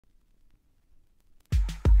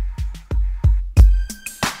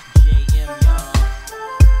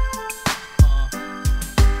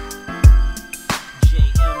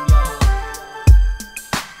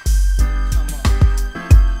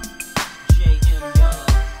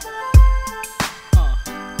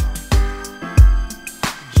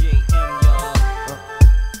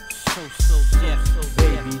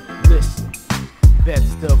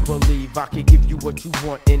I can give you what you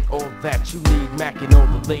want and all that you need. Mackin' all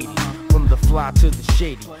the ladies, from the fly to the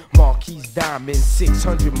shady. Marquis diamond,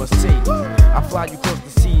 600 Mercedes. I fly you across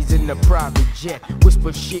the seas in a private jet.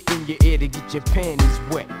 Whisper shit in your ear to get your panties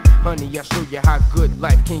wet. Honey, I'll show you how good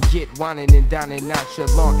life can get. Whining and dining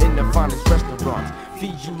nonchalant in the finest restaurants.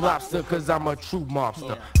 Feed you lobster cause I'm a true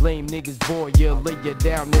mobster. Lame niggas boy, yeah, lay you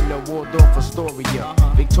down in the Waldorf Astoria.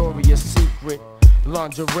 Victoria's Secret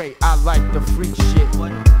lingerie, I like the freak shit.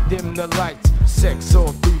 Dim the lights, sex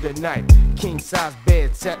all through the night. King size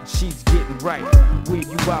bed, satin sheets getting right. Where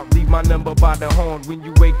you out, leave my number by the horn. When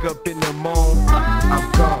you wake up in the morning,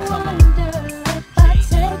 I'm gone.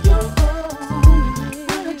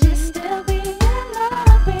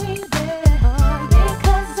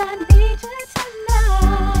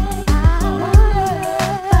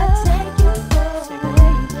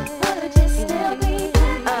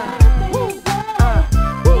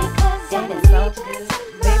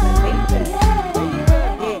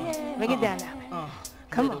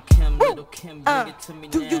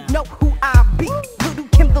 Do you know who I be? Lil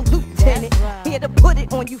Kim the lieutenant. Here to put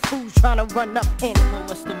it on you fools trying to run up in it. Well,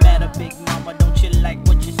 what's the matter, big mama? Don't you like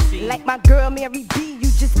what you see? Like my girl Mary B, you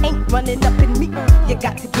just ain't running up in me. You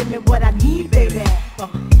got to give me what I need, baby.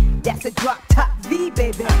 That's a drop top V,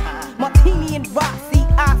 baby. Martini and Rossi,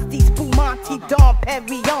 Asti, Spumante, Dom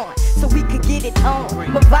Perignon, so we could get it on.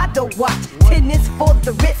 Movado watch, tennis for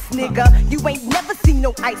the wrist, nigga. You ain't never seen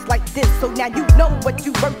no ice like this, so now you know what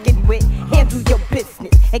you working with. Handle your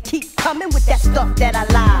business and keep coming with that stuff that I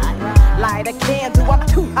lied. Light a candle, I'm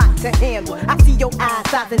too hot to handle. I see your eyes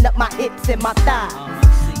sizing up my hips and my thighs.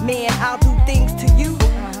 Man, I'll do things to you.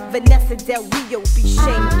 Vanessa Del Rio be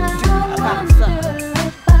shamed to do.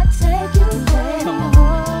 Take you there.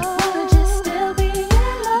 Would you still be in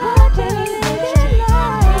love, baby?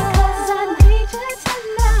 Because I need you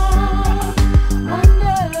tonight.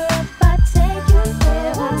 Wonder if I take you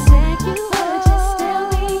there, I'll take you. Would you still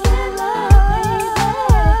be in love, baby?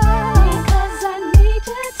 Because I need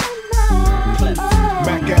you tonight.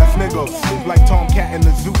 Mac ass nigga, smooth like Tomcat in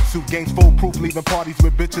the zoot suit. Gangs full proof, leaving parties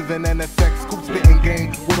with bitches and NSX. Scoop spitting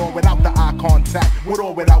game, with or without the eye contact, with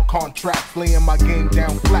or without contracts. Laying my game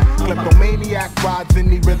down flat. Kleptomaniac rides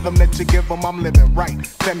any rhythm that you give them, I'm living right.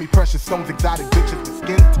 Semi-precious stones, exotic bitches with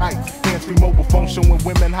skin tight. Hands-free mobile phone showing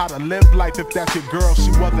women how to live life. If that's your girl,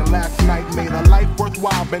 she wasn't last night. Made her life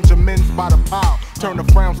worthwhile, Benjamins by the pile. Turn the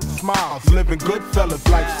frowns to smiles, living good fellas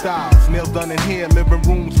lifestyles. Nails done in here, living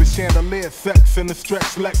rooms with chandeliers. Sex in the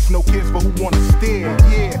stretch Lex, no kids for who wanna steer.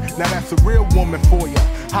 Yeah, now that's a real woman for ya.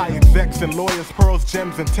 High execs and lawyers, pearls,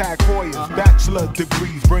 gems, and tag Hoyas. Bachelor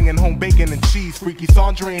degrees, bringing home bacon and cheese. Freaky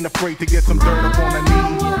Sandra ain't afraid to get some dirt up on her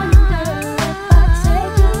knees.